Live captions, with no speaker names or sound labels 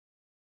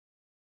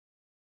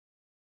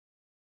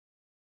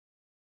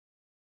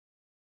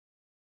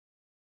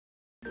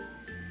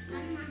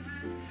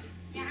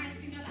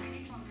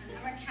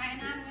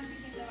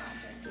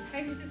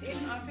muss jetzt eh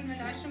schon aufhören, weil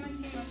da ist schon mein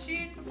Zimmer.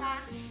 Tschüss, Papa.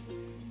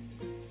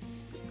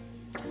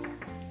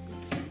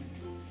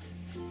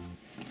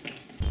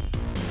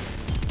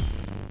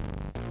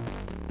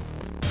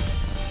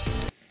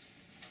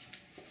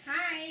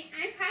 Hi,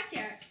 I'm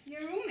Katya,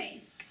 your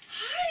roommate.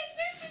 Hi, it's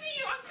nice to meet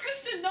you. I'm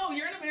Kristen. No,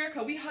 you're in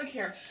America. We hug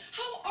here.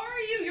 How are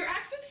you? Your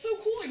accent's so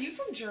cool. Are you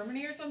from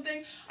Germany or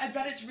something? I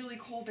bet it's really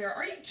cold there.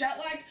 Are you jet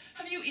lagged?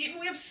 Have you eaten?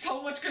 We have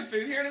so much good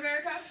food here in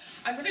America.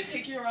 I'm going to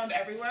take you around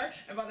everywhere,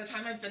 and by the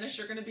time I'm finished,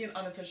 you're going to be an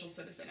unofficial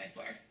citizen, I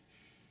swear.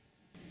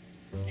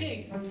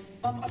 Hey,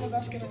 I'm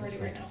about to get ready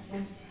right now.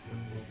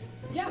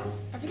 Yeah,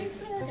 everything's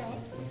going to work out.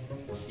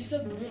 You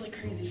said really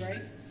crazy,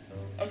 right?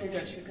 Okay,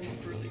 good. She's going to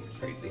look really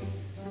crazy.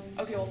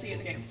 Okay, we'll see you at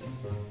the game.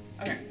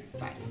 Okay,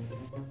 bye.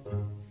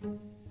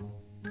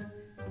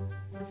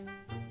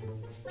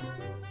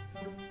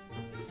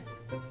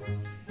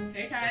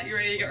 Hey, Kat, you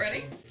ready to get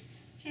ready?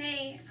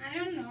 Hey, I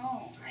don't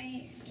know.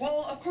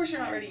 Well, of course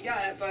you're not ready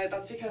yet, but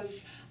that's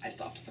because I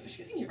still have to finish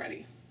getting you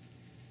ready.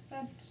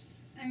 But,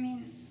 I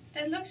mean,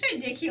 that looks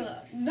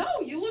ridiculous. No,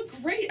 you look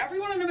great.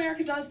 Everyone in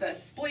America does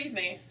this. Believe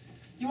me.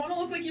 You want to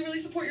look like you really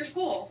support your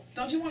school.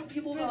 Don't you want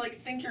people to, like,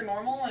 think you're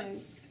normal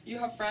and you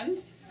have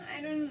friends?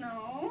 I don't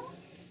know.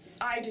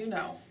 I do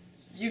know.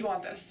 You'd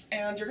want this.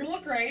 And you're going to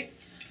look great,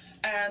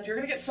 and you're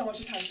going to get so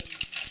much attention.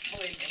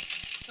 Believe me.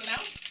 So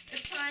now,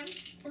 it's time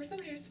for some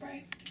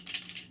hairspray.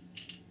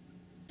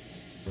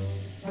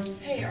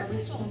 Hey, are we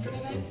still on for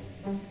today?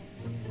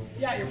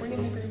 Yeah, you're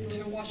bringing the group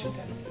to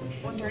Washington.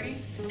 1:30?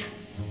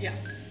 Yeah.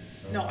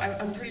 No,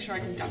 I'm pretty sure I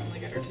can definitely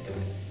get her to do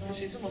it.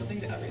 She's been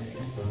listening to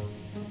everything, so.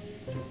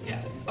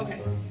 Yeah,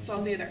 okay. So I'll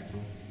see you there.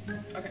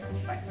 Okay,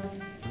 bye.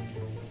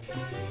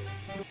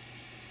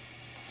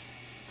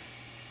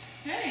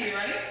 Hey, you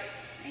ready?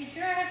 Are you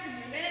sure I have to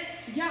do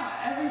this? Yeah,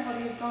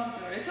 everybody has gone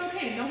through it. It's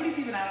okay, nobody's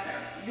even out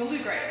there. You'll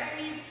do great.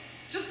 I mean,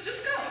 Just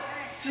go.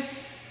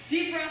 Just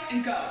deep breath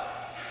and go.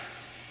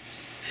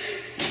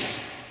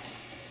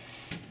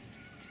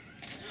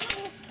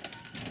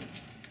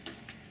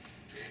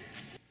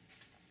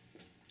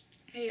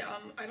 Hey,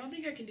 I don't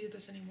think I can do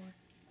this anymore.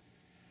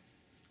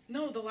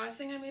 No, the last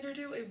thing I made her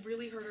do, it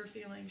really hurt her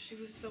feelings. She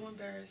was so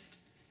embarrassed.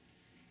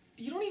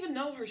 You don't even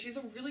know her. She's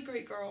a really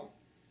great girl.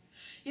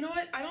 You know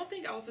what? I don't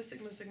think Alpha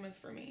Sigma Sigma is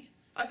for me.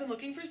 I've been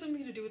looking for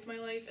something to do with my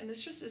life, and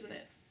this just isn't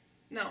it.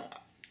 No,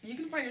 you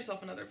can find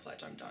yourself another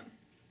pledge. I'm done.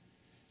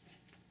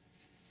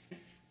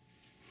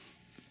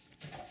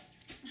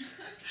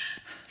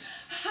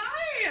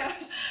 Hi!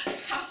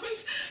 That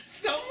was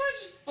so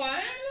much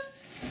fun!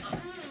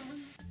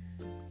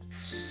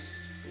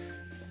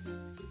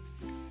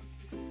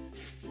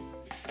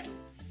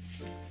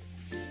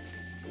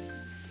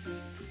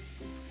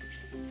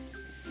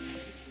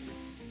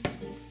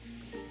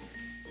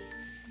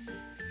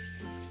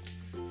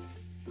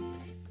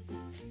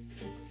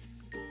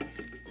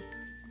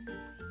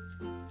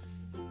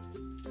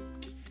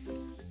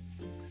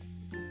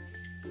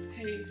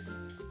 Hey,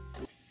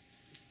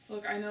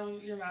 look, I know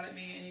you're mad at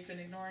me and you've been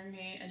ignoring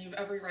me and you have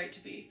every right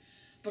to be,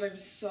 but I'm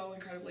so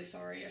incredibly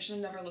sorry. I should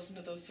have never listened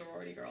to those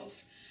sorority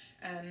girls,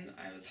 and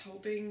I was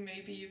hoping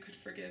maybe you could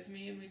forgive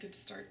me and we could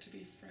start to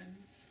be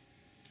friends.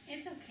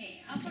 it's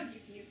okay. I'll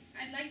forgive you.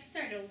 I'd like to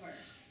start over.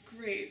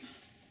 Great.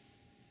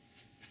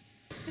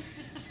 Do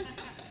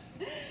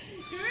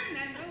you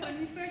remember when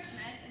we first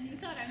met and you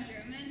thought I'm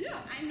German? Yeah.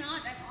 I'm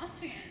not. I'm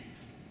Austrian.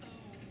 Oh.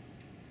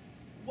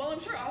 Well, I'm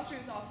sure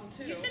Austria's awesome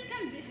too. You should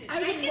come visit. I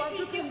would can love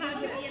to teach you come how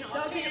visit. to be an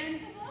That'd be Austrian.